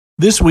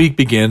This week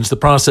begins the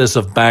process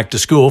of back to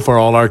school for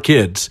all our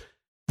kids.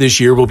 This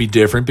year will be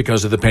different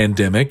because of the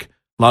pandemic.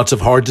 Lots of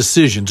hard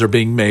decisions are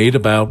being made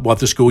about what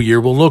the school year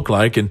will look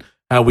like and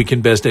how we can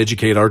best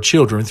educate our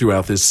children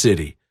throughout this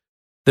city.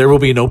 There will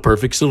be no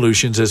perfect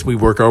solutions as we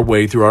work our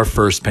way through our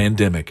first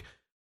pandemic.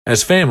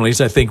 As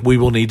families, I think we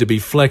will need to be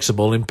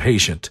flexible and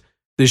patient.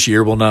 This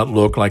year will not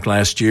look like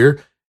last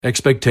year.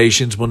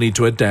 Expectations will need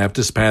to adapt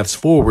as paths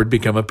forward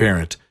become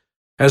apparent.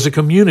 As a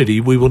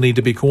community, we will need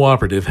to be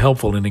cooperative,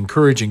 helpful, and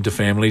encouraging to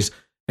families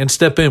and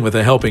step in with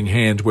a helping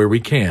hand where we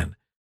can.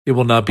 It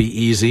will not be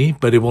easy,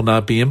 but it will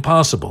not be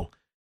impossible.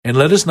 And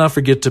let us not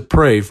forget to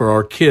pray for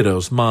our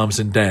kiddos, moms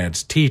and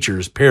dads,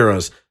 teachers,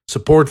 paras,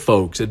 support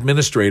folks,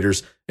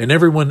 administrators, and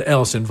everyone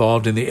else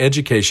involved in the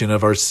education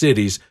of our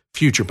city's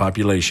future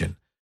population.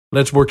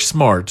 Let's work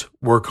smart,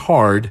 work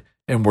hard,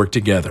 and work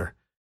together.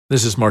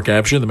 This is Mark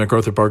Absher, the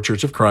MacArthur Park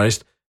Church of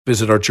Christ.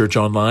 Visit our church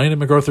online at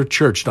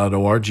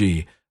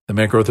macarthurchurch.org. The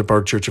MacArthur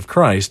Park Church of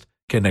Christ,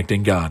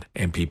 connecting God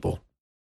and people.